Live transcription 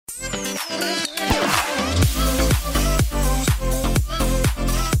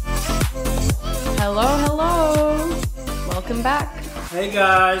welcome back. Hey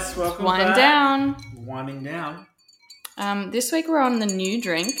guys, welcome back. Winding down. This week we're on the new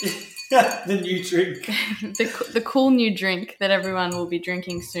drink. The new drink. the cool new drink that everyone will be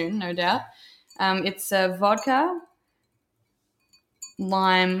drinking soon, no doubt. It's a vodka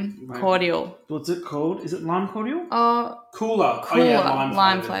lime cordial. What's it called? Is it lime cordial? Cooler. Oh yeah,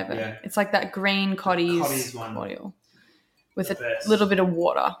 lime flavour. Yeah. It's like that green Cottee's one. cordial with The a best. little bit of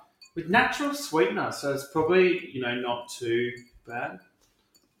water. With natural sweetener, so it's probably, not too bad.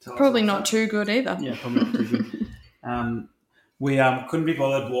 Probably not too good either. Yeah, probably not too good. We couldn't be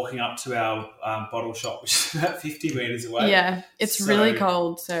bothered walking up to our bottle shop, which is about 50 metres away. Yeah, it's really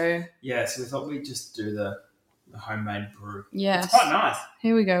cold, so... Yeah, so we thought we'd just do the homemade brew. Yes. It's quite nice.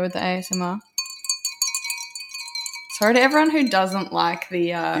 Here we go with the ASMR. Sorry to everyone who doesn't like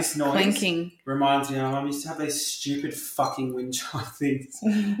the This noise clinking. reminds me, my mum used to have these stupid fucking wind chime things.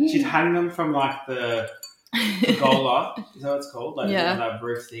 She'd hang them from like the pergola, is that what it's called? Like the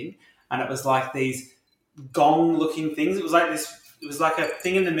roof thing. And it was like these gong-looking things. It was like this. It was like a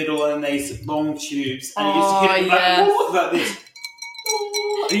thing in the middle and these long tubes. And it used to hit like this.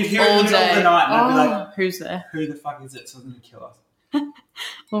 And you'd hear it in the middle of the night and I'd be like, who's there? who the fuck is it? So it's going to kill us.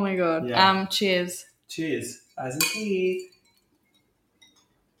 Oh my God. Yeah. Cheers. Cheers. As a tea.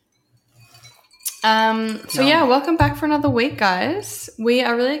 Welcome back for another week, guys. We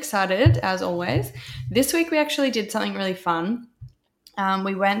are really excited, as always. This week we actually did something really fun.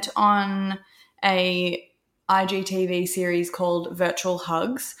 We went on a IGTV series called Virtual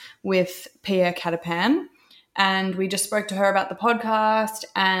Hugs with Pia Katapan, and we just spoke to her about the podcast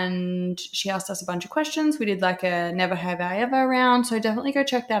and she asked us a bunch of questions. We did like a Never Have I Ever round, so definitely go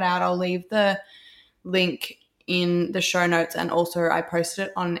check that out. I'll leave the link in the show notes, and also I posted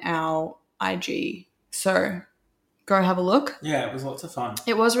it on our IG, so go have a look. Yeah, it was lots of fun.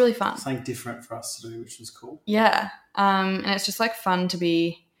 It was really fun. Something different for us to do, which was cool. Yeah, and it's just like fun to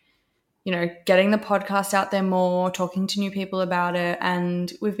be, getting the podcast out there more, talking to new people about it,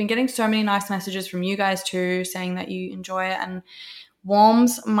 and we've been getting so many nice messages from you guys too, saying that you enjoy it, and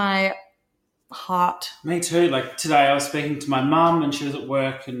warms my heart. Me too. Like today I was speaking to my mum and she was at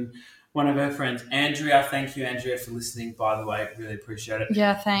work, and one of her friends, Andrea, thank you, Andrea, for listening, by the way. Really appreciate it.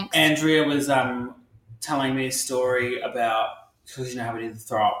 Yeah, thanks. Andrea was telling me a story about, because you know how we did the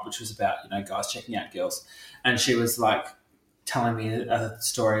throw up, which was about, guys checking out girls. And she was like telling me a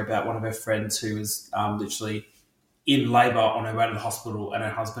story about one of her friends who was literally in labour on her way to the hospital, and her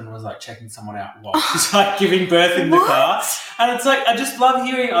husband was like checking someone out while she's like giving birth in the car. And it's like, I just love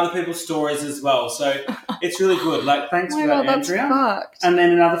hearing other people's stories as well. So it's really good. Like, thanks for that, Andrea. Fucked. And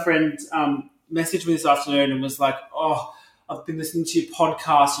then another friend messaged me this afternoon and was like, oh, I've been listening to your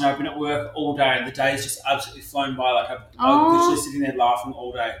podcast, I've been at work all day and the day's just absolutely flown by. Like, I'm literally sitting there laughing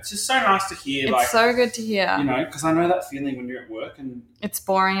all day. It's just so nice to hear. It's so good to hear. Because I know that feeling when you're at work and it's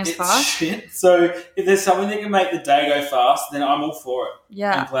boring as fuck. Shit. So if there's something that can make the day go fast, then I'm all for it.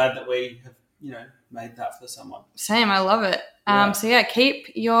 Yeah. I'm glad that we have, made that for someone. Same. I love it. Keep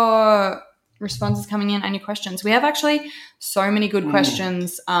your responses coming in and your questions. We have actually so many good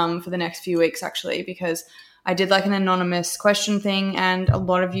questions for the next few weeks, actually, because I did like an anonymous question thing, and a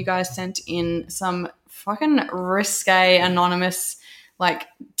lot of you guys sent in some fucking risque anonymous like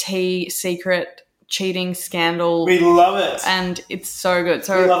tea secret cheating scandal. We love it. And it's so good.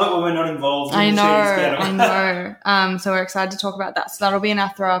 So we love it when we're not involved in the cheating scandal. I know. So we're excited to talk about that. So that'll be in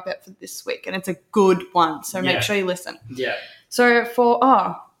our throw up ep for this week, and it's a good one. So make sure you listen. Yeah. So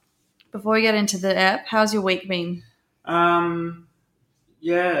before we get into the ep, how's your week been?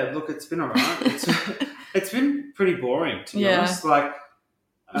 Yeah, look, it's been all right. It's been pretty boring, to be honest. Like,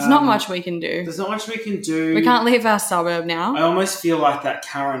 there's not much we can do. There's not much we can do. We can't leave our suburb now. I almost feel like that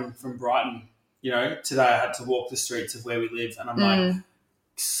Karen from Brighton. Today I had to walk the streets of where we live, and I'm like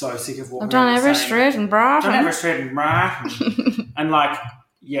so sick of walking. I've done every street in Brighton. And like,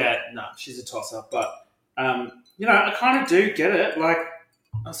 she's a tosser. But, I kind of do get it. Like,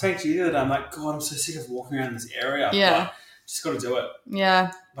 I was saying to you the other day, I'm like, God, I'm so sick of walking around this area. Yeah. But just got to do it.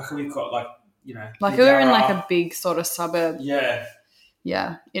 Yeah. Like, we've got like we're in like a big sort of suburb. Yeah.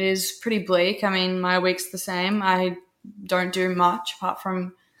 Yeah. It is pretty bleak. I mean, my week's the same. I don't do much apart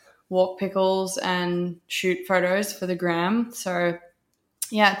from walk pickles and shoot photos for the gram. So,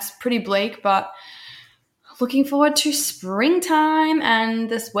 yeah, it's pretty bleak, but looking forward to springtime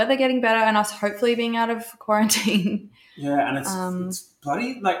and this weather getting better and us hopefully being out of quarantine. Yeah, and it's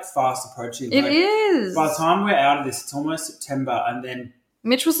bloody like fast approaching. It is. By the time we're out of this, it's almost September, and then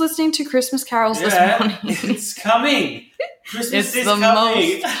Mitch was listening to Christmas carols this morning. It's coming. Christmas is the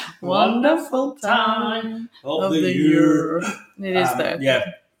coming. most wonderful time of the year. It is though.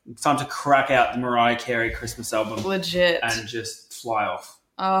 Yeah. It's time to crack out the Mariah Carey Christmas album Legit. and just fly off.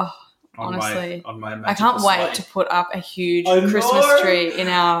 Oh, on honestly. My I can't wait to put up a huge Christmas tree in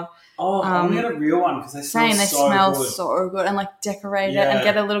our... Oh, I'm going to get a real one because they smell so good. And like decorate it and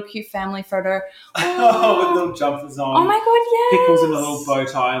get a little cute family photo. Oh, with little jumpers on. Oh my God, yes. Pickles in a little bow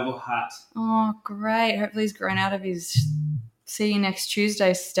tie, a little hat. Oh, great. Hopefully he's grown out of his see you next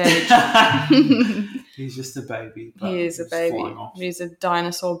Tuesday stage. He's just a baby. He is a baby. He's a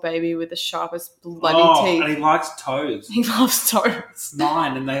dinosaur baby with the sharpest bloody teeth. And he likes toes. He loves toes. It's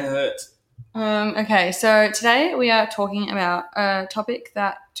 9 and they hurt. Okay, so today we are talking about a topic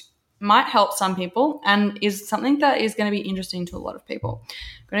that might help some people and is something that is going to be interesting to a lot of people.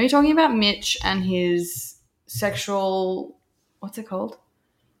 We're going to be talking about Mitch and his sexual, what's it called?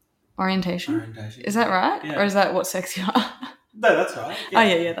 Orientation. Is that right? Yeah. Or is that what sex you are? No, that's right. Yeah. Oh,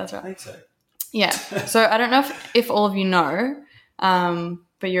 yeah, that's right. I think so. Yeah. So I don't know if all of you know,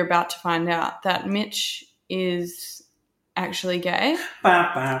 but you're about to find out that Mitch is actually gay.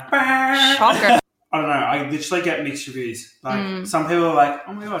 Shocker. I don't know. I literally get mixed reviews. Like some people are like,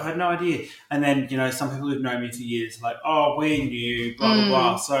 "Oh my God, I had no idea," and then some people who've known me for years are like, "Oh, we knew," blah blah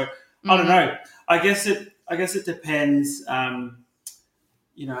blah. So I don't know. I guess it depends. And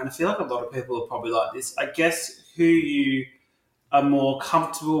I feel like a lot of people are probably like this. I guess who you are more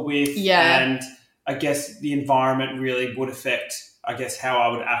comfortable with, and I guess the environment really would affect, I guess, how I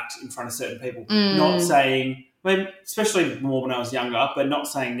would act in front of certain people. Not saying. Especially more when I was younger, but not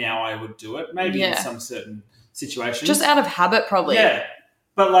saying now I would do it. Maybe in some certain situations. Just out of habit, probably. Yeah.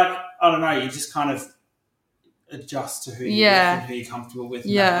 But, I don't know, you just kind of adjust to who you're with and who you're comfortable with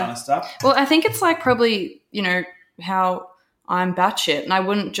and that kind of stuff. Well, I think it's probably, how I'm batshit, and I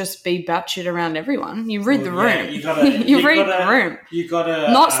wouldn't just be batshit around everyone. You read the room. Yeah, you gotta, you read the room. You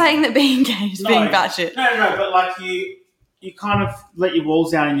gotta... Not saying that being gay is being batshit. No, but, you kind of let your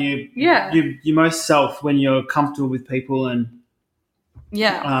walls down and you're most self when you're comfortable with people and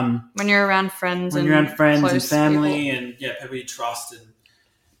when you're around friends and family people. And people you trust and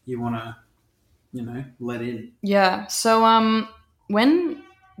you want to let in. Yeah. So when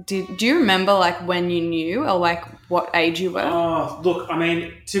do you remember when you knew or what age you were? Oh, look, I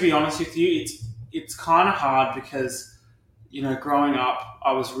mean, to be honest with you, it's kind of hard because growing up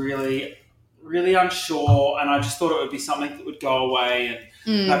I was really unsure, and I just thought it would be something that would go away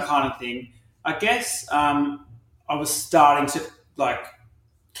and that kind of thing. I guess I was starting to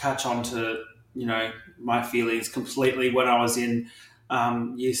catch on to my feelings completely when I was in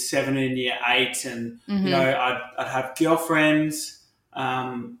year 7 and year 8, and I'd have girlfriends,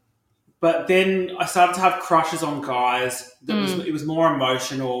 but then I started to have crushes on guys. It was more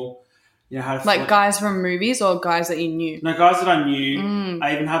emotional. Guys from movies or guys that you knew? No, guys that I knew.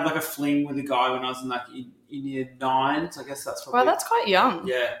 I even had a fling with a guy when I was in year 9. So I guess that's probably... Wow, that's quite young.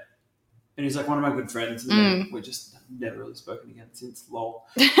 Yeah. And he's one of my good friends. And then we've just never really spoken again since, lol.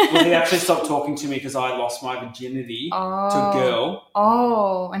 Well, he actually stopped talking to me because I lost my virginity to a girl.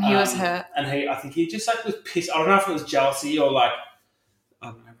 Oh, and he was hurt. And I think he just was pissed. I don't know if it was jealousy or I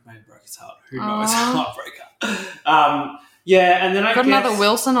don't know, maybe broke his heart. Who knows? Heartbreaker. Yeah, and then I got another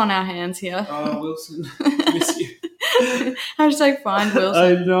Wilson on our hands here. Oh, Wilson. Miss you. #find Wilson.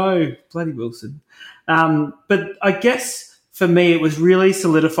 I know. Bloody Wilson. But I guess for me it was really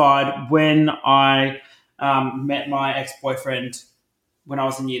solidified when I met my ex-boyfriend when I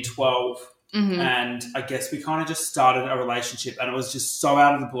was in year 12. And I guess we kind of just started a relationship, and it was just so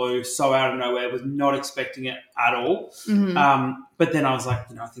out of the blue, so out of nowhere. Was not expecting it at all. But then I was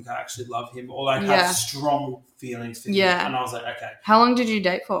like, I think I actually love him, or have strong feelings for him. And I was like, okay. How long did you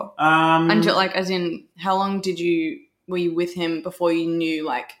date for? Until as in, how long were you with him before you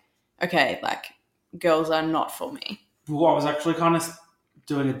knew okay, girls are not for me? Well, I was actually kind of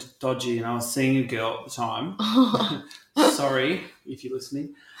doing it dodgy, and I was seeing a girl at the time. Sorry if you're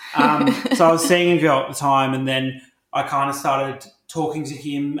listening. So I was seeing a girl at the time, and then I kind of started talking to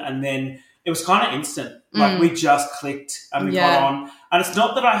him, and then it was kind of instant. We just clicked and we got on. And it's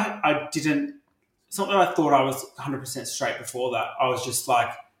not that it's not that I thought I was 100% straight before that. I was just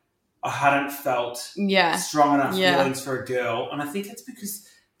I hadn't felt strong enough feelings for a girl. And I think it's because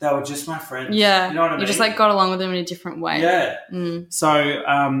they were just my friends. Yeah. You know what I mean? You just got along with them in a different way. Yeah. So,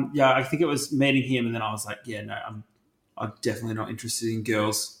 I think it was meeting him, and then I was like, I'm definitely not interested in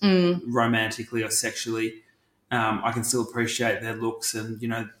girls romantically or sexually. I can still appreciate their looks and,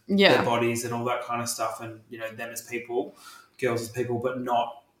 their bodies and all that kind of stuff, and, them as people, girls as people, but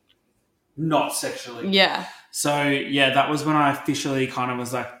not sexually. Yeah. So, that was when I officially kind of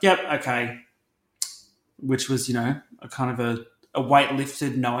was like, yep, okay, which was, a kind of a weight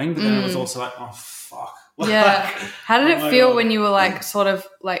lifted knowing, but then it was also like, oh, fuck. Yeah. How did oh it my feel God. when you were like sort of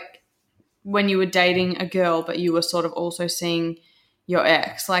like when you were dating a girl, but you were sort of also seeing your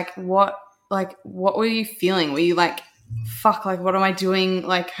ex? Like what were you feeling? Were you like, fuck, like what am I doing?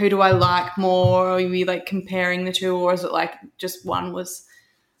 Like who do I like more? Or were you like comparing the two, or is it like just one was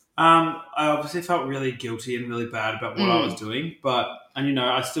I obviously felt really guilty and really bad about what I was doing, and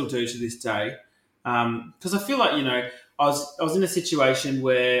I still do to this day, because I feel like I was in a situation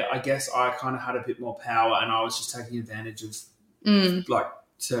where I guess I kind of had a bit more power, and I was just taking advantage of like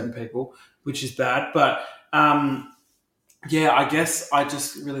certain people, which is bad. But yeah, I guess I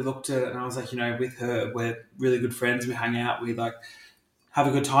just really looked at it and I was like, with her, we're really good friends. We hang out, we like have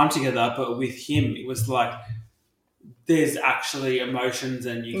a good time together. But with him, it was like there's actually emotions,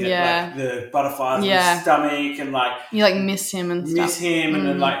 and you get like the butterflies in your stomach, and like you like miss him and stuff. and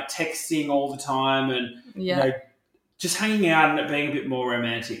then like texting all the time, and just hanging out and it being a bit more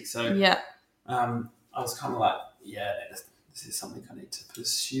romantic. So I was kind of like, this is something I need to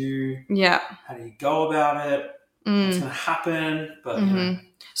pursue. Yeah, how do you go about it? What's going to happen? But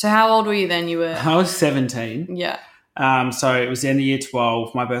so how old were you then? You were I was 17. Yeah. So it was the end of year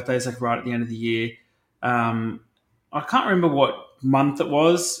 12. My birthday is like right at the end of the year. I can't remember what month it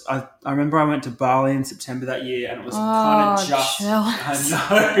was. I remember I went to Bali in September that year, and it was kind of just jealous.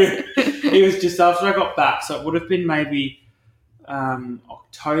 I know. It was just after I got back, so it would have been maybe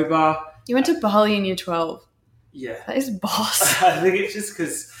October. You went to Bali in year 12. Yeah, that is boss. I think it's just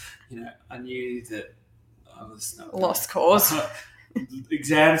because I knew that I was not lost cause.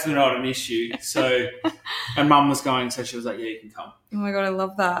 Exams were not an issue, so and Mum was going, so she was like, "Yeah, you can come." Oh my God, I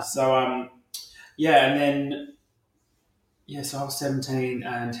love that. So and then. Yeah, so I was 17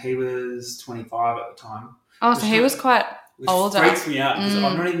 and he was 25 at the time. Oh, so he was quite older. Which freaks me out because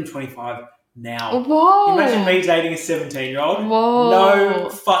I'm not even 25 now. Whoa. Imagine me dating a 17-year-old. Whoa. No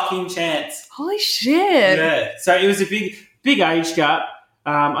fucking chance. Holy shit. Yeah. So it was a big age gap.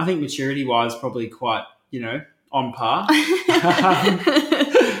 I think maturity-wise probably quite, on par.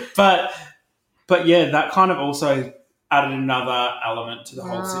 But yeah, that kind of also added another element to the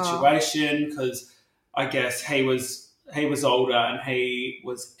whole situation because I guess he was older and he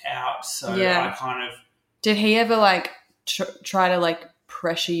was out, so I kind of... Did he ever like try to like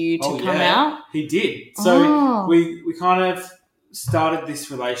pressure you to come out? He did. So we kind of started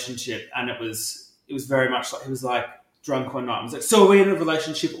this relationship, and it was very much like he was like drunk one night. I was like, "So are we in a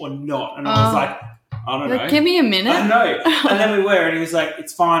relationship or not?" And I was like, "I don't know. Give me a minute." I know. And then we were, and he was like,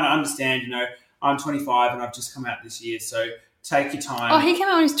 "It's fine. I understand. I'm 25 and I've just come out this year, so." Take your time. Oh, he came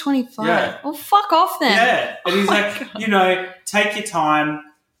out when he was 25. Yeah. Well, fuck off then. Yeah. And he's like, take your time.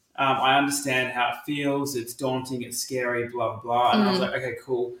 I understand how it feels. It's daunting. It's scary, blah, blah, blah. And I was like, okay,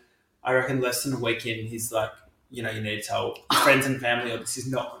 cool. I reckon less than a week in, he's like, you need to tell your friends and family or this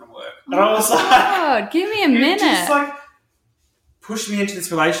is not going to work. And I was like... give me a minute. Just like push me into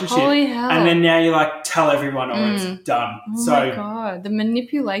this relationship. Holy hell. And then now you like tell everyone or it's done. Oh my God. The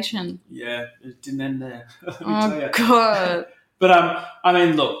manipulation. Yeah. It didn't end there. Oh God. But I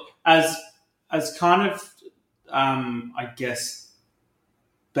mean, look, as kind of I guess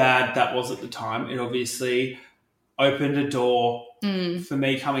bad that was at the time, it obviously opened a door for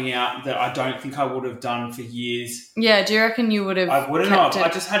me coming out that I don't think I would have done for years. Yeah, do you reckon you would have? I wouldn't have. I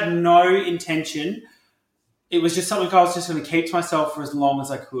just had no intention. It was just something I was just going to keep to myself for as long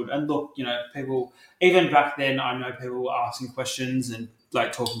as I could. And look, people, even back then, I know people were asking questions and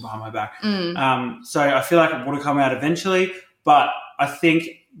like talking behind my back. So I feel like it would have come out eventually. But I think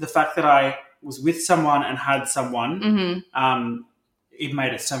the fact that I was with someone and had someone, it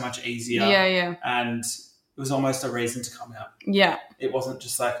made it so much easier. Yeah, yeah. And it was almost a reason to come out. Yeah. It wasn't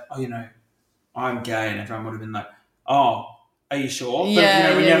just like, I'm gay, and everyone would have been like, oh, are you sure?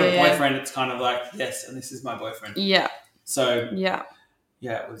 But when you have a boyfriend, it's kind of like, yes, and this is my boyfriend. Yeah. So yeah,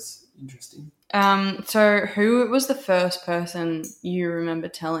 it was interesting. So who was the first person you remember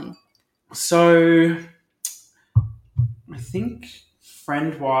telling? So I think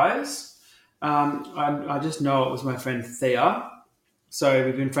friend-wise, I just know it was my friend Thea. So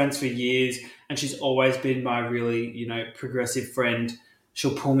we've been friends for years, and she's always been my really, progressive friend.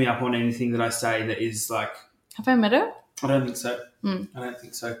 She'll pull me up on anything that I say that is like... Have I met her? I don't think so. I don't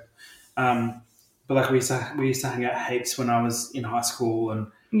think so. But like we used to hang out heaps when I was in high school and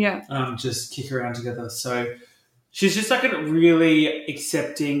just kick around together. So she's just like a really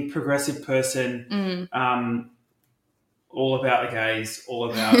accepting, progressive person. All about the gays, all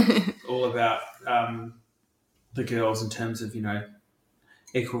about the girls in terms of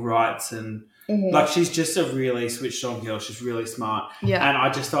equal rights and Like, she's just a really switched on girl. She's really smart. Yeah. And I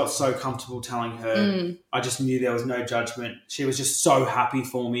just felt so comfortable telling her. I just knew there was no judgment. She was just so happy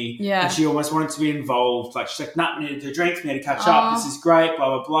for me. Yeah. And she almost wanted to be involved. Like, she's like, nah, we need to do drinks. We need to catch up. This is great, blah,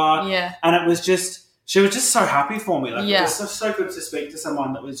 blah, blah. Yeah. And it was just, she was just so happy for me. Like, Yeah. it was so good to speak to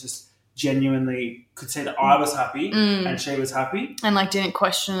someone that was just genuinely could see that I was happy and she was happy. And, like, didn't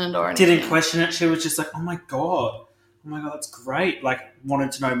question it or anything. Didn't question it. She was just like, oh my God, that's great. Like,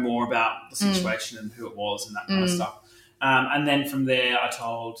 wanted to know more about the situation and who it was and that kind of stuff. And then from there, I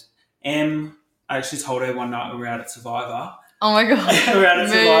told Em, I actually told her one night we were out at Survivor. Oh my God. We were out at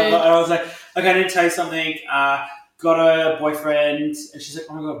Survivor. And I was like, okay, I need to tell you something. Got a boyfriend. And she's like,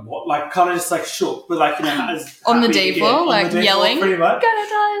 oh my God, what? Like, kind of just like shook, but like, you know, as on the happy, D-floor, like yelling. Pretty much. Gotta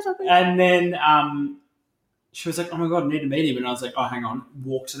tell you something. And then she was like, oh my God, I need to meet him. And I was like, oh, hang on.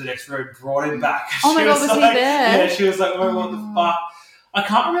 Walked to the next room, brought him back. Oh my God, was he there? Yeah, she was like, oh, what the fuck? I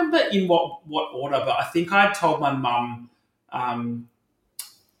can't remember in what order, but I think I told my mum,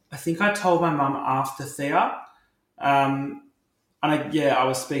 after Thea. And I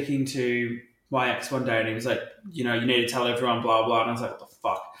was speaking to my ex one day and he was like, you know, you need to tell everyone, blah, blah. And I was like, what the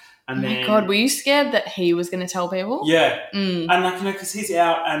fuck? And oh my God, were you scared that he was going to tell people? Yeah. And like, you know, because he's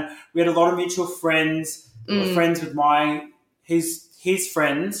out and we had a lot of mutual friends. Were friends with his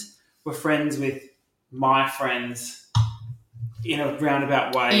friends were friends with my friends in a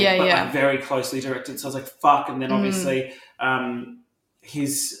roundabout way, but like very closely directed. So I was like, fuck. And then obviously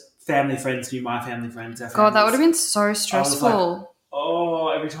his family friends knew my family friends. God, that would have been so stressful.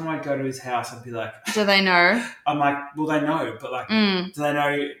 Like, every time I'd go to his house, I'd be like, do they know? I'm like, well, they know, but like, do they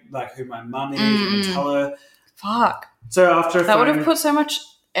know like who my mum is and tell her? Fuck. So after that would have put so much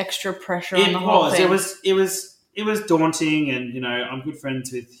extra pressure on the whole thing. It was daunting, and you know, I'm good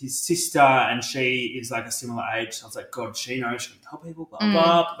friends with his sister, and she is like a similar age. So I was like, God, she knows, she can tell people, blah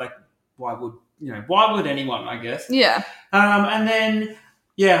blah. Like, why would anyone? I guess. Yeah. And then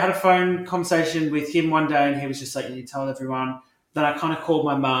I had a phone conversation with him one day, and he was just like, you need to tell everyone. Then I kind of called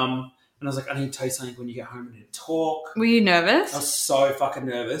my mum, and I was like, I need to tell you something when you get home. We need to talk. Were you nervous? I was so fucking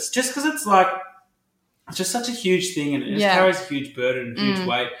nervous, just because it's like, it's just such a huge thing, and it just carries a huge burden, a huge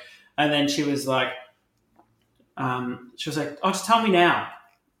weight. And then she was like, oh, just tell me now.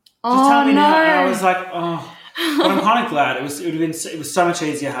 Just tell me now. And I was like, oh, but I'm kind of glad. It was so much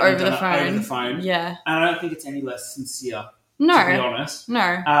easier having done it over the phone. Yeah. And I don't think it's any less sincere, to be honest.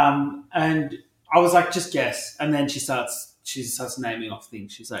 No. And I was like, just guess. And then she starts naming off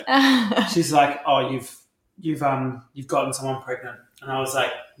things. She's like, oh, you've gotten someone pregnant. And I was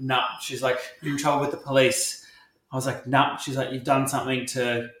like, nah. She's like, you're in trouble with the police. I was like, nah. She's like, you've done something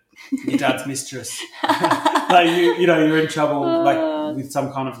to your dad's mistress. Like, you're in trouble like with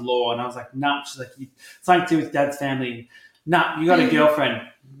some kind of law. And I was like, nah. She's like, something to do with dad's family. Nah, you got a girlfriend.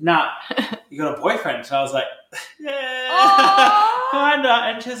 Nah, you got a boyfriend. So I was like, yeah, kinda.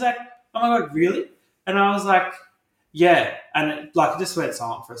 And she was like, oh my God, really? And I was like, yeah. And it just went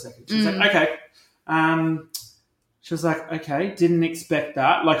silent for a second. She was like, okay. She was like, okay, didn't expect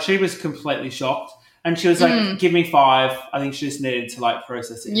that. Like, she was completely shocked. And she was like, give me 5. I think she just needed to, like,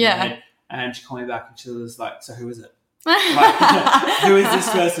 process it in her head. And she called me back and she was like, so who is it? Like, who is this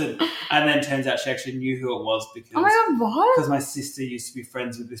person? And then turns out she actually knew who it was because... Oh, my God, what? Because my sister used to be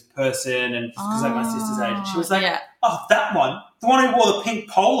friends with this person and because, like, my sister's age. And she was like, oh, that one? The one who wore the pink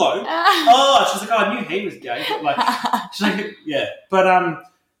polo? She's like, oh, I knew he was gay. But, like, she's like, yeah. But, and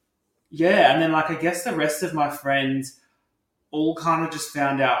then, like, I guess the rest of my friends all kind of just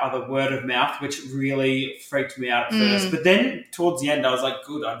found out other word of mouth, which really freaked me out at first. But then towards the end, I was like,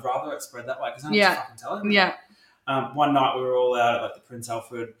 good, I'd rather it spread that way because I don't have to fucking tell anyone. Yeah. One night we were all out at like the Prince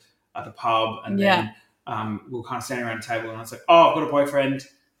Alfred at the pub and then we were kind of standing around the table and I was like, oh, I've got a boyfriend.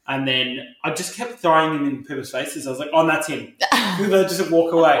 And then I just kept throwing him in people's faces. I was like, oh, that's him. They just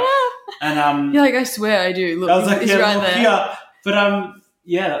walk away. And you're like, I swear I do. Look, I was like, it's right there. Yeah. But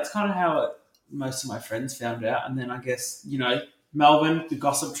that's kind of how most of my friends found out. And then I guess, Melbourne, the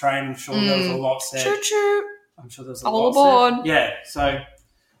gossip train, I'm sure there was a lot said. True. I'm sure there's a all lot aboard. said. Yeah, so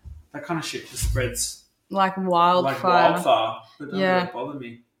that kind of shit just spreads like wildfire. But it doesn't really bother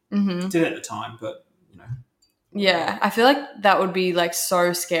me. It did at the time, but, Yeah, I feel like that would be, like,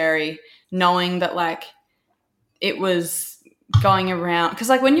 so scary knowing that, like, it was going around. Because,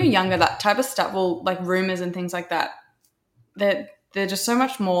 like, when you're younger, that type of stuff, like, rumours and things like that, they're just so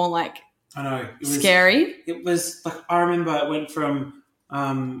much more, like, I know. Scary. It was like, I remember it went from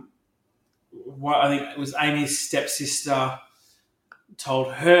I think it was Amy's stepsister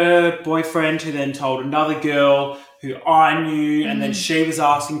told her boyfriend, who then told another girl who I knew, and then she was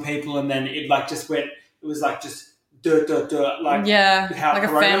asking people, and then it like just went. It was like just like Yeah, like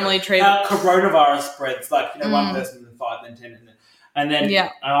a family tree. How coronavirus spreads, like, you know, one person, then 5, then 10, and then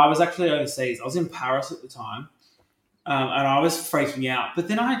I was actually overseas. I was in Paris at the time, and I was freaking out. But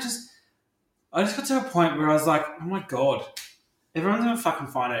then I just got to a point where I was like, oh my God, everyone's going to fucking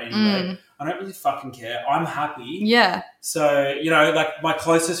find out anyway. I don't really fucking care. I'm happy. Yeah. So, you know, like my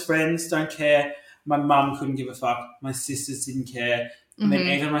closest friends don't care. My mum couldn't give a fuck. My sisters didn't care. I mean,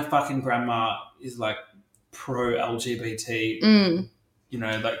 even my fucking grandma is like pro-LGBT, you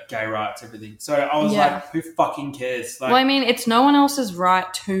know, like gay rights, everything. So I was like, who fucking cares? Like, well, I mean, it's no one else's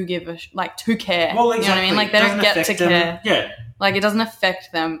right to give to care. Well, exactly. You know what I mean? Like, they don't get to care. Yeah. Like, it doesn't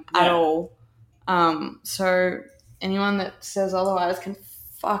affect them at all. So anyone that says otherwise can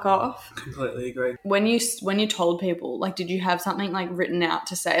fuck off. Completely agree. When you told people, like, did you have something like written out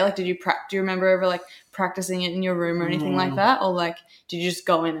to say? Like, do you remember ever like practicing it in your room or anything like that? Or like, did you just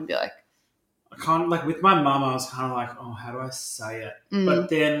go in and be like, I can't, like, with my mum, I was kind of like, oh, how do I say it? But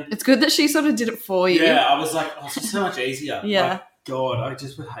then it's good that she sort of did it for you. Yeah, I was like, oh, it's just so much easier. Yeah. Like, God, I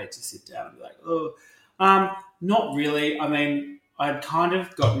just would hate to sit down and be like, oh. Not really. I mean, I'd kind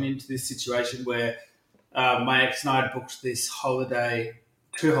of gotten into this situation where my ex and I had booked this holiday,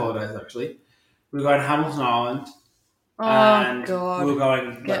 2 holidays actually. We were going to Hamilton Island. Oh, God. We were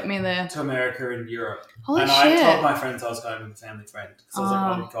going Get me there. to America and Europe. Holy and shit. I told my friends I was going with a family friend. Because I was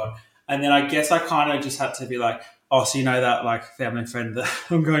like, oh, my God. And then I guess I kind of just had to be like, oh, so you know that like family friend that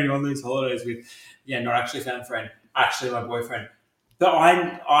I'm going on these holidays with? Yeah, not actually a family friend, actually my boyfriend. But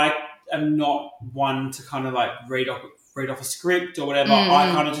I am not one to kind of like read off a script or whatever. I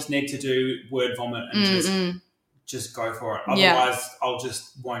kind of just need to do word vomit and just go for it. Otherwise, I'll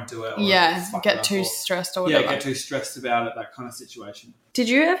just won't do it. Or get too stressed or whatever. Yeah, get too stressed about it, that kind of situation. Did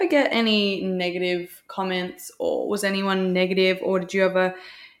you ever get any negative comments, or was anyone negative, or did you ever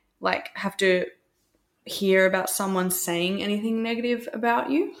like have to hear about someone saying anything negative about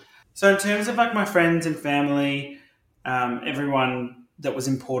you? So in terms of like my friends and family, everyone that was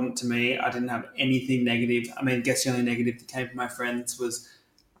important to me, I didn't have anything negative. I mean, I guess the only negative that came from my friends was,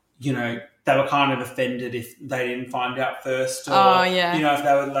 you know, they were kind of offended if they didn't find out first. Or, you know, if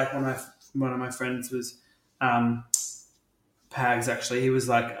they were like one of my friends was Pags, actually. He was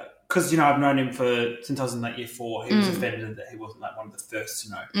like, because, you know, I've known him since I was in like year 4. He was offended that he wasn't like one of the first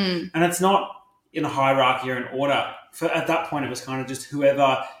to know. And it's not in a hierarchy or an order. At that point, it was kind of just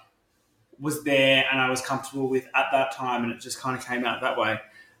whoever was there and I was comfortable with at that time, and it just kind of came out that way.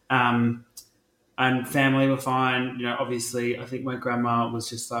 And family were fine. You know, obviously, I think my grandma was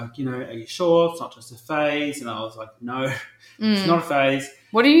just like, you know, are you sure it's not just a phase? And I was like, no, it's not a phase.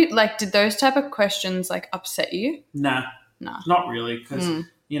 What do you, like, did those type of questions, like, upset you? Nah, not really, because,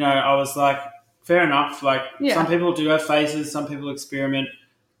 you know, I was like, fair enough. Like, some people do have phases, some people experiment,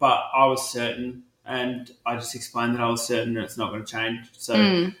 but I was certain, and I just explained that I was certain and it's not going to change.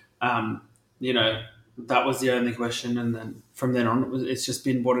 So, you know, that was the only question, and then from then on, it's just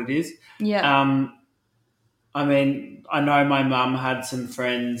been what it is. Yeah. I mean, I know my mum had some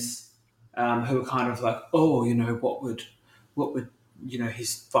friends who were kind of like, oh, you know, what would you know,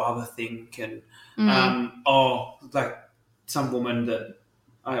 his father think, and like some woman that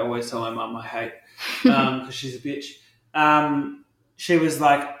I always tell my mum I hate because she's a bitch. She was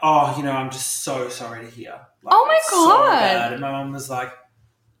like, oh, you know, I'm just so sorry to hear. Like, oh my God. So bad. And my mum was like,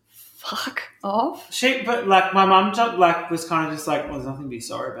 fuck off. But like my mum like was kind of just like, well, there's nothing to be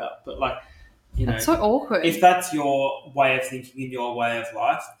sorry about. But like, you know, that's so awkward. If that's your way of thinking and your way of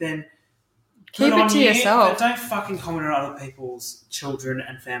life, then keep it to yourself. But don't fucking comment on other people's children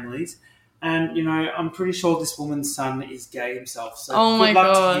and families. And, you know, I'm pretty sure this woman's son is gay himself. So good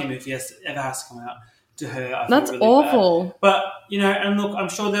luck to him if he ever has to come out to her. That's really awful. Bad. But, you know, and look, I'm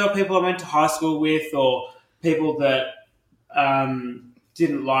sure there are people I went to high school with, or people that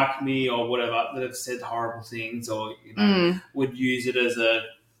didn't like me or whatever, that have said horrible things, or, you know, would use it as a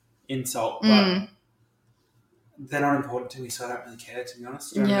insult. But they're not important to me, so I don't really care, to be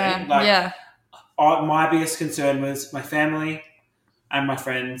honest. Do you know what I mean? Like, my biggest concern was my family and my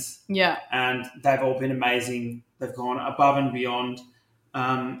friends. Yeah. And they've all been amazing. They've gone above and beyond.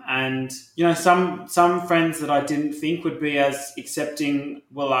 And, you know, some friends that I didn't think would be as accepting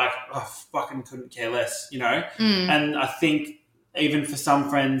were like, oh, fucking couldn't care less, you know? And I think even for some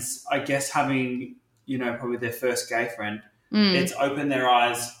friends, I guess having, you know, probably their first gay friend, it's opened their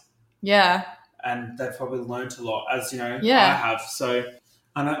eyes. Yeah. And they've probably learnt a lot, as, you know, I have. So,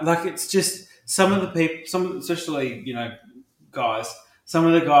 and like, it's just some of the people, especially, you know, guys, some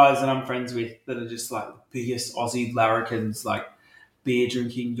of the guys that I'm friends with that are just like the biggest Aussie larrikins, like beer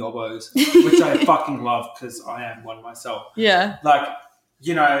drinking yobbos, which I fucking love because I am one myself. Yeah. Like,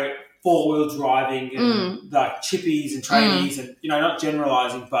 you know, 4-wheel driving and like chippies and tradies and, you know, not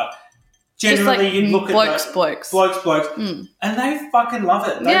generalising, but generally like you look at blokes. And they fucking love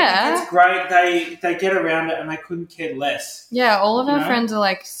it. They think it's great. They get around it and they couldn't care less. Yeah, all of our friends are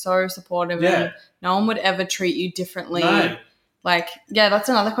like so supportive and no one would ever treat you differently. No. Like, yeah, that's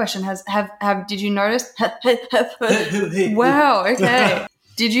another question. Did you notice? Wow, okay.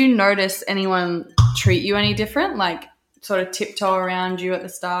 Did you notice anyone treat you any different? Like, sort of tiptoe around you at the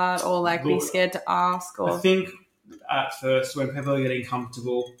start, or like be scared to ask? Or I think at first, when people are getting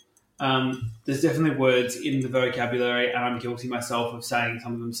comfortable, there's definitely words in the vocabulary, and I'm guilty myself of saying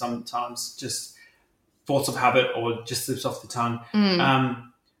some of them sometimes, just force of habit or just slips off the tongue.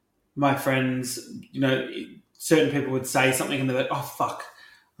 My friends, you know, certain people would say something and they're like, "Oh fuck,"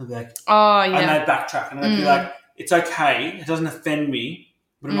 and they're like, "Oh yeah," and they'd backtrack and they'd be like, "It's okay, it doesn't offend me,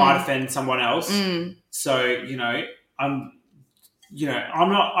 but it might offend someone else." So I don't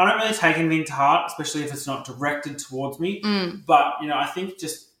really take anything to heart, especially if it's not directed towards me. But I think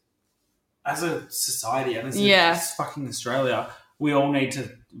just as a society and as fucking Australia, we all need to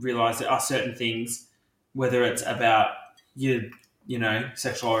realise there are certain things, whether it's about your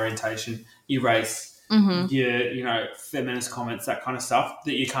sexual orientation, your race, your feminist comments, that kind of stuff,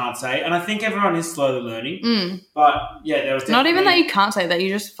 that you can't say. And I think everyone is slowly learning. But yeah, there was not even that you can't say, that you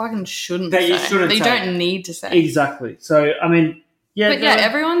just fucking shouldn't that say. You shouldn't that you say. don't need to say. Exactly. So I mean, but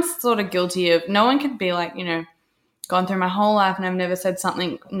everyone's sort of guilty of. No one could be like, gone through my whole life and I've never said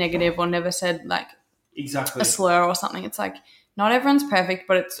something negative or never said like exactly a slur or something. It's like not everyone's perfect,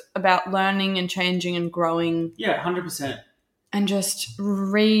 but it's about learning and changing and growing. Yeah, 100%. And just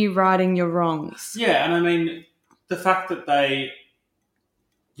rewriting your wrongs. Yeah, and I mean, the fact that they,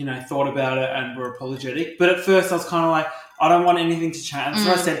 thought about it and were apologetic. But at first I was kind of like, I don't want anything to change. That's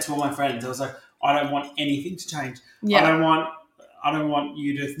what I said to all my friends. I was like, I don't want anything to change. Yeah. I don't want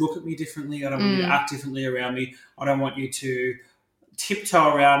you to look at me differently. I don't want you to act differently around me. I don't want you to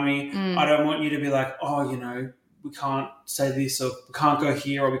tiptoe around me. I don't want you to be like, oh, we can't say this, or we can't go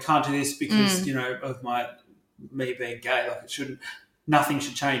here, or we can't do this because, of me being gay. Like, it shouldn't, nothing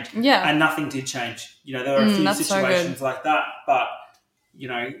should change. Yeah. And nothing did change. There were a few situations like that, but,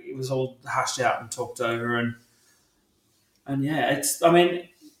 it was all hashed out and talked over and yeah,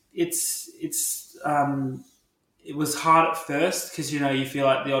 it was hard at first because, you feel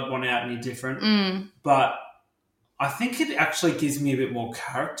like the odd one out and you're different. But I think it actually gives me a bit more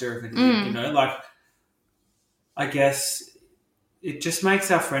character of anything, like, I guess it just makes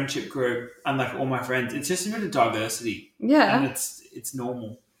our friendship group and like all my friends, it's just a bit of diversity. Yeah. And it's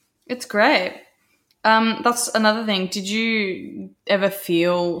normal. It's great. That's another thing. Did you ever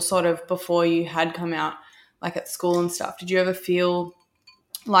feel sort of before you had come out, like at school and stuff, did you ever feel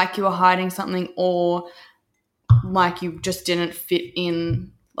like you were hiding something or like you just didn't fit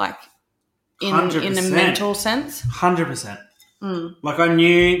in, like in a mental sense? 100%. Like I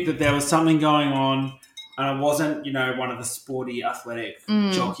knew that there was something going on and I wasn't, one of the sporty, athletic,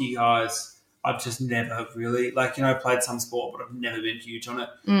 jockey guys. I've just never really, I played some sport, but I've never been huge on it.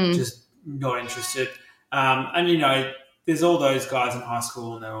 Just not interested. And, there's all those guys in high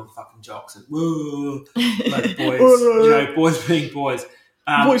school and they're all fucking jocks and whoa, like boys, boys being boys.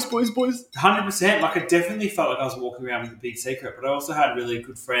 Boys. 100%. Like I definitely felt like I was walking around with a big secret, but I also had really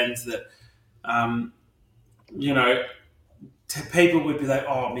good friends that, people would be like,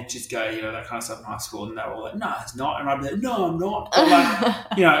 "Oh, Mitch is gay," that kind of stuff in high school, and they were all like, "No, it's not," and I'd be like, "No, I'm not." But like,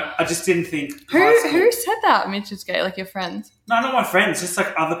 I just didn't think. Who said that Mitch is gay? Like your friends? No, not my friends. Just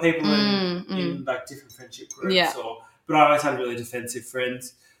like other people in like different friendship groups. Yeah. But I always had really defensive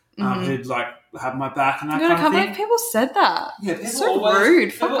friends. Who'd like have my back and that kind of thing. I can't believe people said that. Yeah, people so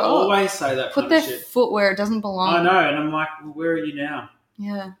rude. People always say that. Put their foot where it doesn't belong. I know, and I'm like, well, where are you now?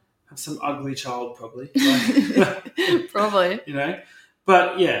 Yeah, have some ugly child probably. Probably.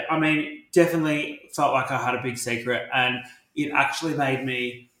 But yeah, I mean, definitely felt like I had a big secret, and it actually made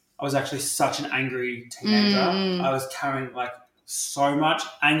me. I was actually such an angry teenager. I was carrying like so much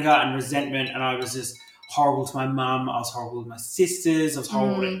anger and resentment, and I was just horrible to my mum. I was horrible to my sisters. I was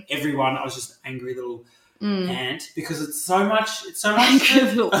horrible to everyone. I was just an angry little ant because it's so much. Angry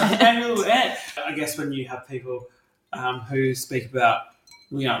little ant. I guess when you have people who speak about,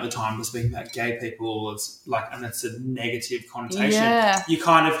 at the time we're speaking about gay people, it's like, and it's a negative connotation. Yeah. You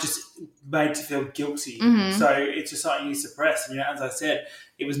kind of just made to feel guilty. So it's just something you suppress. And as I said,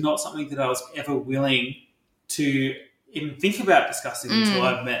 it was not something that I was ever willing to even think about discussing until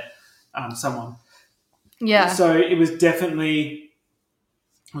I met someone. Yeah. So it was definitely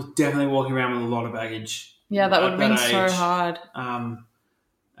walking around with a lot of baggage. Yeah, that would have been so hard. And,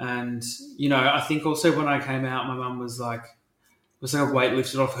 I think also when I came out, my mum was like, was like a weight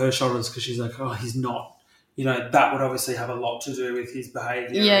lifted off her shoulders because she's like, oh, he's not. You know, that would obviously have a lot to do with his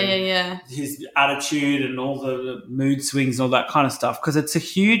behaviour. Yeah. His attitude and all the mood swings and all that kind of stuff, because it's a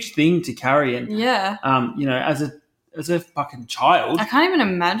huge thing to carry. And, Yeah. you know, as a fucking child. I can't even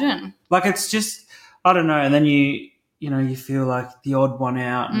imagine. Like, it's just, I don't know. And then you feel like the odd one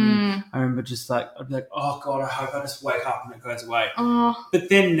out. And I remember just like, I'd be like, oh God, I hope I just wake up and it goes away. Oh. But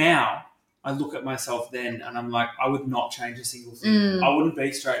then now I look at myself then and I'm like, I would not change a single thing. I wouldn't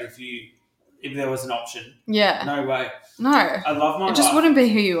be straight if there was an option. Yeah. No way. No. I love my life. It just wouldn't be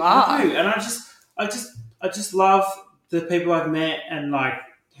who you are. No. And I just love the people I've met and like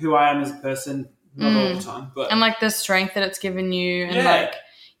who I am as a person. Not all the time, but and like the strength that it's given you, and like,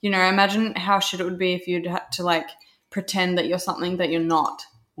 you know, imagine how shit it would be if you'd had to like pretend that you're something that you're not.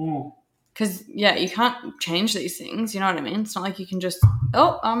 Because you can't change these things. You know what I mean? It's not like you can just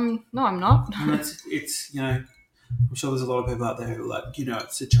no, I'm not. And it's you know, I'm sure there's a lot of people out there who are like, you know,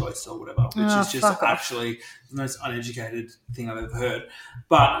 it's a choice or whatever, which is just actually the most uneducated thing I've ever heard.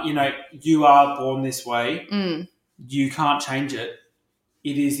 But, you know, you are born this way. You can't change it.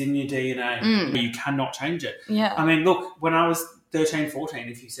 It is in your DNA. You cannot change it. Yeah. I mean, look, when I was 13, 14,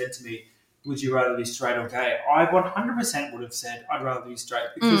 if you said to me, would you rather be straight or gay? I 100% would have said I'd rather be straight,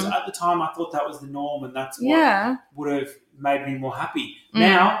 because at the time I thought that was the norm and that's what would have made me more happy.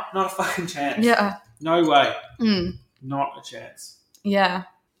 Now, not a fucking chance. Yeah. No way. Not a chance. Yeah.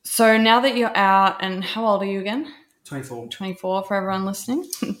 So now that you're out, and how old are you again? 24. 24 for everyone listening.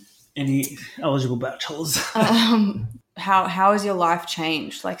 Any eligible bachelors? How has your life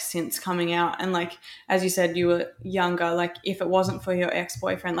changed, like, since coming out? And, like, as you said, you were younger. Like, if it wasn't for your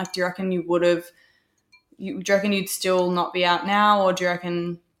ex-boyfriend, like, do you reckon you'd still not be out now, or do you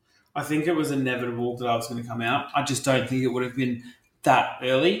reckon? I think it was inevitable that I was going to come out. I just don't think it would have been that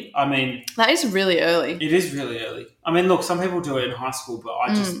early. I mean, that is really early. It is really early. I mean, look, some people do it in high school, but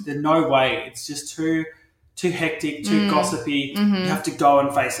there's no way. It's just too hectic, too gossipy. You have to go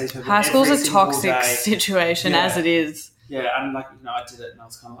and face these people. High school's every a toxic day. situation as it is. Yeah, and like, you know, I did it and I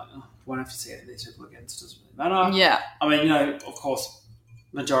was kind of like, oh, I won't have to see any of these people again. It doesn't really matter. Yeah. I mean, you know, of course,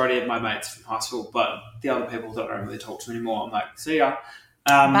 majority of my mates from high school, but the other people that I don't really talk to anymore, I'm like, see ya.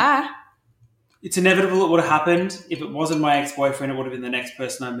 Bye. It's inevitable it would have happened. If it wasn't my ex-boyfriend, it would have been the next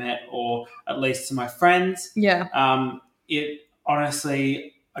person I met, or at least to my friends. Yeah. It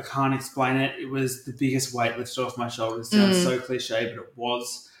honestly, I can't explain it. It was the biggest weight lifted off my shoulders. It sounds so cliche, but it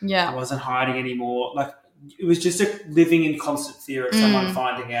was. Yeah. I wasn't hiding anymore. Like, it was just living in constant fear of someone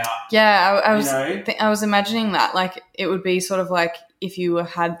finding out. Yeah, I was imagining that. Like, it would be sort of like if you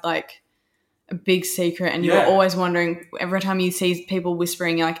had like a big secret and you were always wondering, every time you see people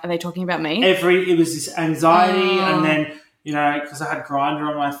whispering, you're like, are they talking about me? It was this anxiety, and then, you know, because I had Grindr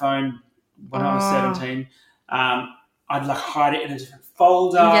on my phone when I was 17, I'd like hide it in a different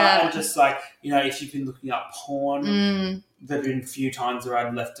folder, and just like, you know, if you've been looking up porn, there've been a few times where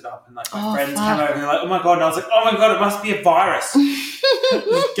I'd left it up and like my friends came over and they're like, oh my God, and I was like, oh my God, it must be a virus.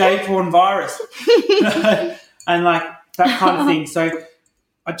 Gay porn virus. And like that kind of thing. So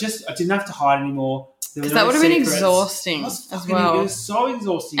I didn't have to hide anymore. Because that would have been exhausting as well. It was so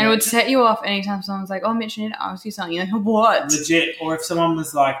exhausting. And it would set you off anytime someone's like, oh, Mitch, I need to ask you something. You're like, what? Legit. Or if someone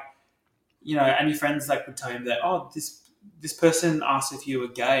was like, you know, and your friends like would tell you that, oh, this person asked if you were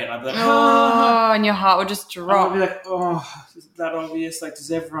gay, and I'd be like, oh, and your heart would just drop. I'd be like, oh, is that obvious? Like,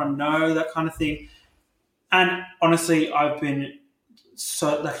 does everyone know, that kind of thing? And honestly, I've been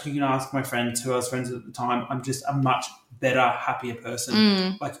so, like, you can ask my friends who I was friends with at the time, I'm just a much better, happier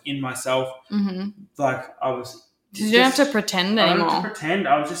person, like, in myself. Like, I was. You don't have to pretend anymore. I don't have to pretend.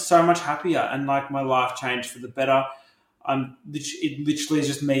 I was just so much happier, and like my life changed for the better. It literally is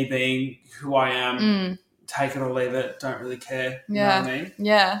just me being who I am. Take it or leave it. Don't really care. You know what I mean?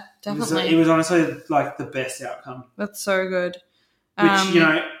 Yeah, definitely. It was honestly like the best outcome. That's so good. Which, you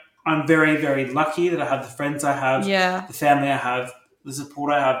know, I'm very, very lucky that I have the friends I have, the family I have, the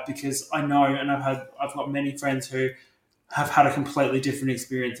support I have, because I know, and I've got many friends who have had a completely different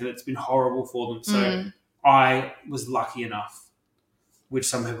experience and it's been horrible for them. So I was lucky enough, which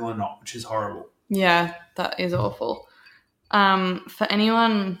some people are not, which is horrible. Yeah, that is awful. For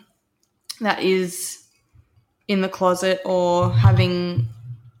anyone that is in the closet or having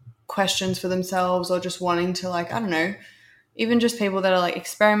questions for themselves or just wanting to, like, I don't know, even just people that are like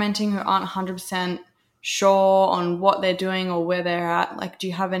experimenting who aren't 100% sure on what they're doing or where they're at, like, do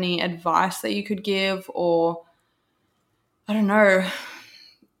you have any advice that you could give, or I don't know,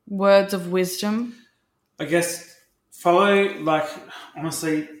 words of wisdom? I guess follow, like,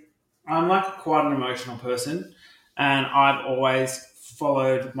 honestly, I'm like quite an emotional person, and I've always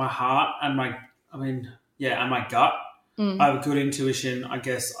followed my heart and my gut. I have a good intuition. I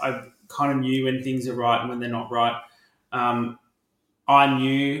guess I kind of knew when things are right and when they're not right. I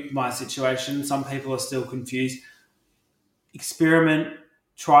knew my situation. Some people are still confused. Experiment,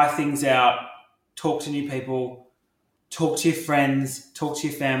 try things out, talk to new people, talk to your friends, talk to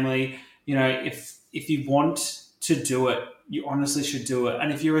your family. You know, if you want to do it, you honestly should do it.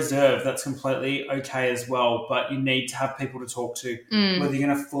 And if you're reserved, that's completely okay as well. But you need to have people to talk to. Whether you're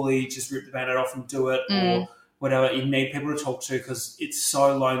going to fully just rip the Band-Aid off and do it or whatever, you need people to talk to because it's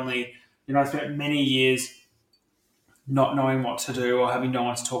so lonely. You know, I spent many years not knowing what to do or having no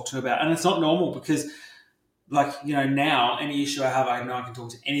one to talk to about. And it's not normal because, like, you know, now any issue I have, I know I can talk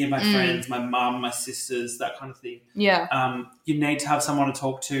to any of my friends, my mum, my sisters, that kind of thing. Yeah. You need to have someone to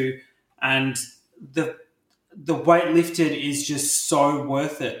talk to, and the weight lifted is just so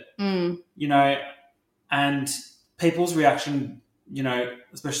worth it, you know, and people's reaction, you know,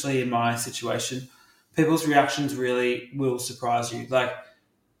 especially in my situation, people's reactions really will surprise you. Like,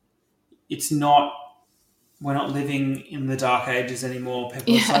 we're not living in the dark ages anymore.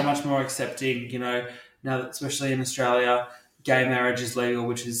 People are so much more accepting, you know, now that, especially in Australia, gay marriage is legal,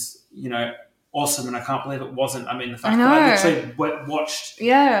 which is, you know, awesome, and I can't believe it wasn't. I mean, the fact that I literally watched, you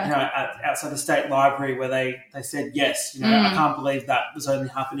know, outside the state library where they said yes. You know, I can't believe that was only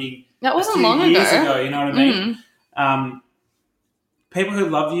happening. That wasn't a few long years ago. You know what I mean? People who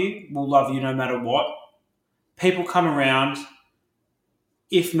love you will love you no matter what. People come around.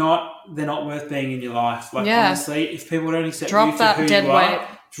 If not, they're not worth being in your life. Like, honestly, if people don't accept you for who you are,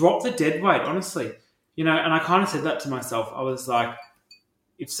 drop the dead weight, honestly. You know, and I kind of said that to myself. I was like,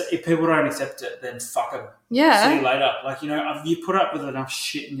 if people don't accept it, then fuck them. Yeah. See you later. Like, you know, you put up with enough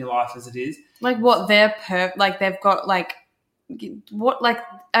shit in your life as it is. Like, what they've got, like, what, like,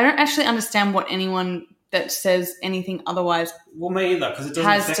 I don't actually understand what anyone that says anything otherwise me either, because it doesn't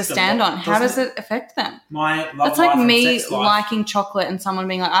has affect to them. stand on. How does it affect them? My love That's like life me and sex life. liking chocolate and someone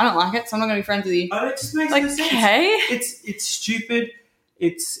being like, I don't like it, so I'm not going to be friends with you. Oh, it just makes like, no sense. Okay. It's stupid.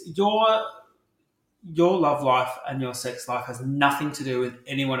 It's your love life and your sex life has nothing to do with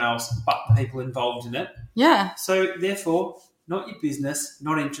anyone else but the people involved in it. Yeah. So, therefore, not your business,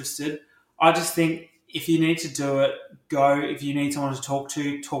 not interested. I just think if you need to do it, go. If you need someone to talk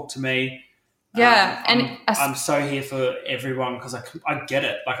to me. Yeah. I'm so here for everyone because I get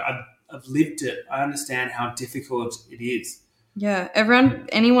it. Like, I've lived it. I understand how difficult it is. Yeah.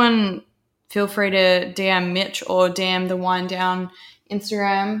 Anyone feel free to DM Mitch or DM the Wind Down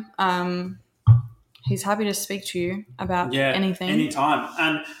Instagram. He's happy to speak to you about anything. Anytime.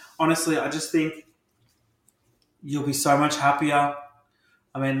 And honestly, I just think you'll be so much happier.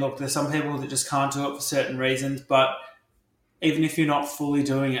 I mean, look, there's some people that just can't do it for certain reasons, but even if you're not fully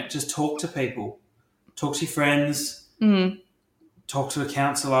doing it, just talk to people. Talk to your friends. Talk to a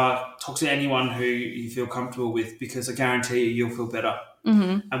counsellor. Talk to anyone who you feel comfortable with, because I guarantee you'll feel better.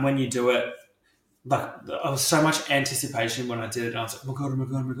 And when you do it, like, I was so much anticipation when I did it. And I was like, oh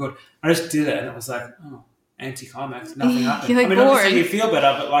my God. I just did it and it was like, oh, anticlimax. Nothing happened. Like, I mean, obviously you feel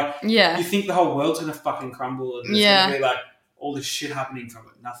better, but like, you think the whole world's going to fucking crumble and there's going to be like all this shit happening from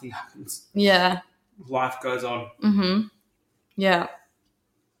it. Nothing happens. Yeah. Life goes on. Yeah.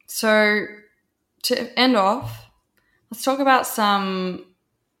 So to end off, let's talk about some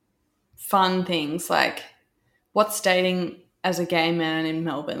fun things. Like, what's dating as a gay man in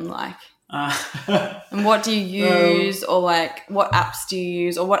Melbourne like? And what do you use, or like what apps do you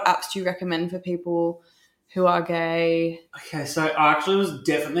use, or what apps do you recommend for people who are gay? Okay, so I actually was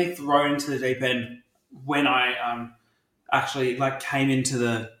definitely thrown into the deep end when I actually like came into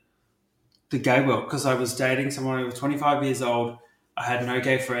the gay world, because I was dating someone who was 25 years old. I had no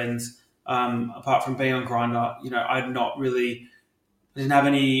gay friends apart from being on Grindr. You know, I didn't have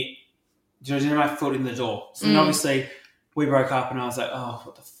any, you know, didn't have my foot in the door. So then obviously we broke up and I was like, oh,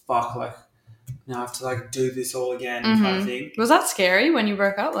 what the fuck? Like, now I have to like do this all again kind of thing. Was that scary when you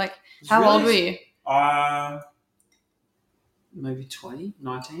broke up? Like, how old were you? Maybe 20,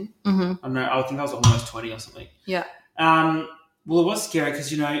 19. Mm-hmm. I don't know. I think I was almost 20 or something. Yeah. Well, it was scary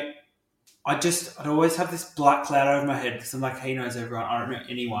because, you know, I'd always have this black cloud over my head because I'm like, he knows everyone. I don't know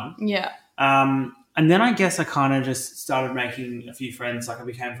anyone. Yeah. And then I guess I kind of just started making a few friends. Like, I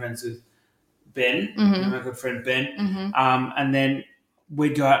became friends with Ben, my good friend Ben. And then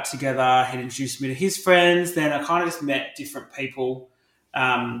we'd go out together. He'd introduce me to his friends. Then I kind of just met different people.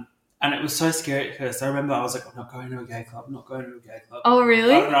 And it was so scary at first. I remember I was like, I'm not going to a gay club. Oh,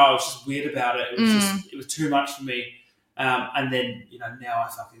 really? I don't know. I was just weird about it. It was too much for me. And then, you know, now I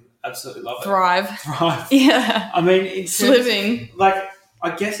fucking absolutely love it. Thrive. Yeah. I mean, it's living. Like,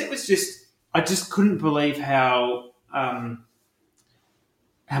 I guess it was just, I just couldn't believe how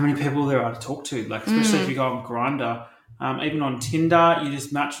many people there are to talk to. Like, especially if you go on Grindr, Even on Tinder, you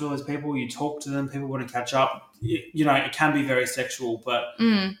just match with all those people. You talk to them. People want to catch up. You know, it can be very sexual, but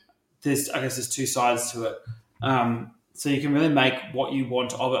I guess there's two sides to it. So you can really make what you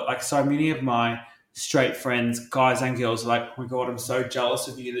want of it. Like, so many of my straight friends, guys and girls, are like, oh my God, I'm so jealous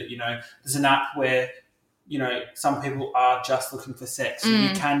of you that, you know, there's an app where, you know, some people are just looking for sex. So you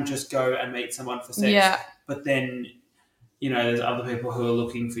can just go and meet someone for sex. Yeah. But then, you know, there's other people who are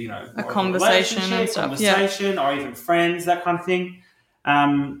looking for, you know, a conversation and stuff. Conversation, or even friends, that kind of thing.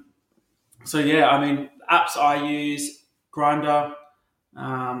 So, yeah, I mean, apps I use, Grindr.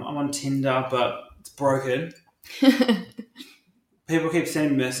 I'm on Tinder, but it's broken. People keep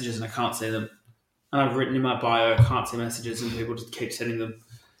sending messages and I can't see them. And I've written in my bio, I can't see messages, and people just keep sending them.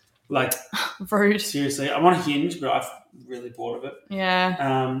 Like, rude. Seriously, I'm on Hinge, but I'm really bored of it.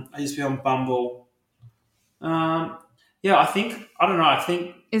 Yeah. I used to be on Bumble. Yeah, I think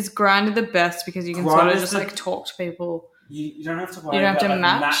is Grindr the best because you can sort of just like talk to people. You don't have to worry about like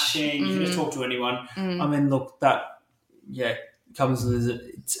matching. You can just talk to anyone. Mm. I mean, look, that comes with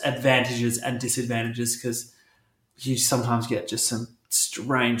its advantages and disadvantages, because you sometimes get just some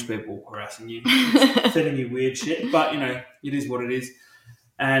strange people harassing you, sending you weird shit. But, you know, it is what it is.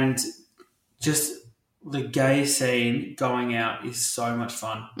 And just the gay scene going out is so much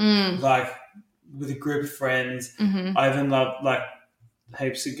fun. Like, with a group of friends, I even love, like,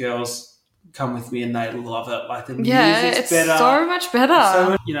 heaps of girls come with me and they love it. Like, the music's better. So much better.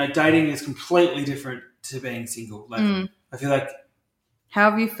 So, you know, dating is completely different to being single. Like, I feel like... How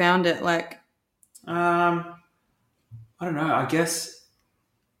have you found it? Like... I don't know, I guess...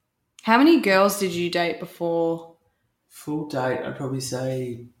 How many girls did you date before? Full date, I'd probably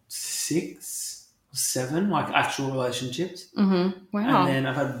say 6 or 7, like, actual relationships. Wow. And then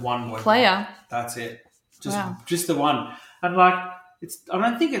I've had one boyfriend. Player. That's it. Just the one. And, like, I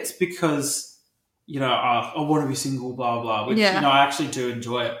don't think it's because, you know, I want to be single, blah, blah, which, you know, I actually do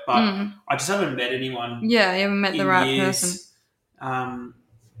enjoy it. But I just haven't met anyone. Yeah, you haven't met the right person. I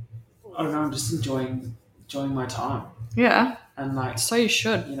don't know, I'm just enjoying my time. Yeah. And, like... So you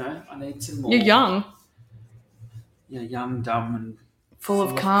should. You know, I need some more... You're young. Yeah, young, dumb, and... Full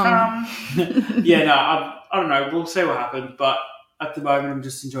of cum. Yeah, no, I don't know. We'll see what happens. But at the moment, I'm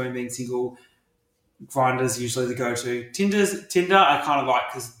just enjoying being single. Grindr's usually the go-to. Tinder, I kind of like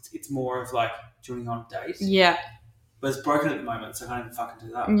because it's more of like joining on a date. Yeah. But it's broken at the moment, so I can't even fucking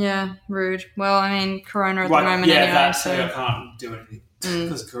do that. Yeah, rude. Well, I mean, Corona at the moment anyway. So I can't do anything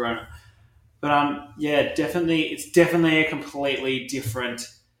because of Corona. But yeah, definitely, it's definitely a completely different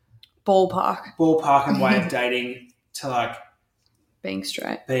ballpark and way of dating to like being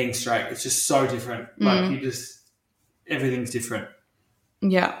straight. It's just so different. Like everything's different.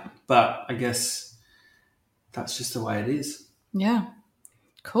 Yeah. But I guess that's just the way it is. Yeah.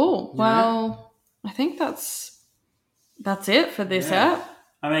 Cool. Well, I think that's it for this app.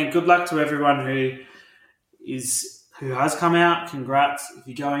 I mean, good luck to everyone who has come out. Congrats. If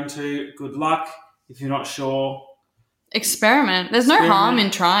you're going to, good luck. If you're not sure, experiment. There's no harm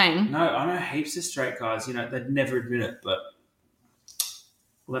in trying. No, I know heaps of straight guys, you know, they'd never admit it, but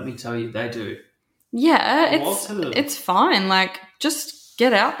let me tell you, they do. Yeah, it's fine. Like, just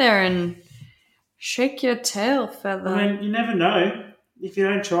get out there and shake your tail, feather. I mean, you never know. If you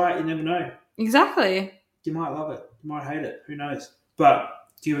don't try it, you never know. Exactly. You might love it. You might hate it. Who knows? But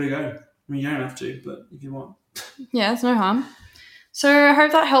give it a go. I mean, you don't have to, but if you want. Yeah, it's no harm. So I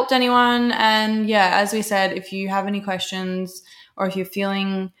hope that helped anyone. And yeah, as we said, if you have any questions or if you're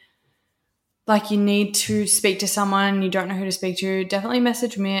feeling like you need to speak to someone and you don't know who to speak to, definitely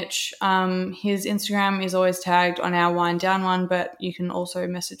message Mitch. His Instagram is always tagged on our Wind Down one, but you can also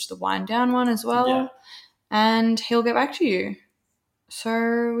message the Wind Down one as well. Yeah. And he'll get back to you.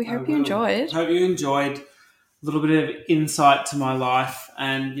 So we hope you enjoyed. Hope you enjoyed a little bit of insight to my life.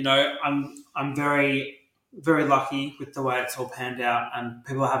 And, you know, I'm very, very lucky with the way it's all panned out and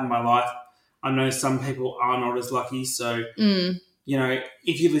people I have in my life. I know some people are not as lucky. So, you know,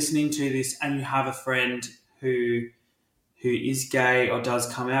 if you're listening to this and you have a friend who is gay or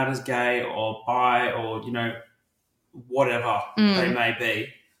does come out as gay or bi or, you know, whatever they may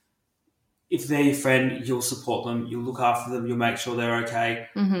be, if they're your friend, you'll support them, you'll look after them, you'll make sure they're okay.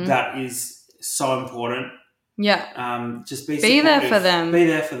 That is so important. Yeah. Just be there for them. Be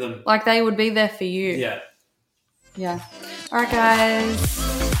there for them. Like they would be there for you. Yeah. Yeah. All right, guys.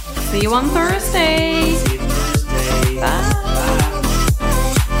 See you on Thursday. See you Thursday. Bye.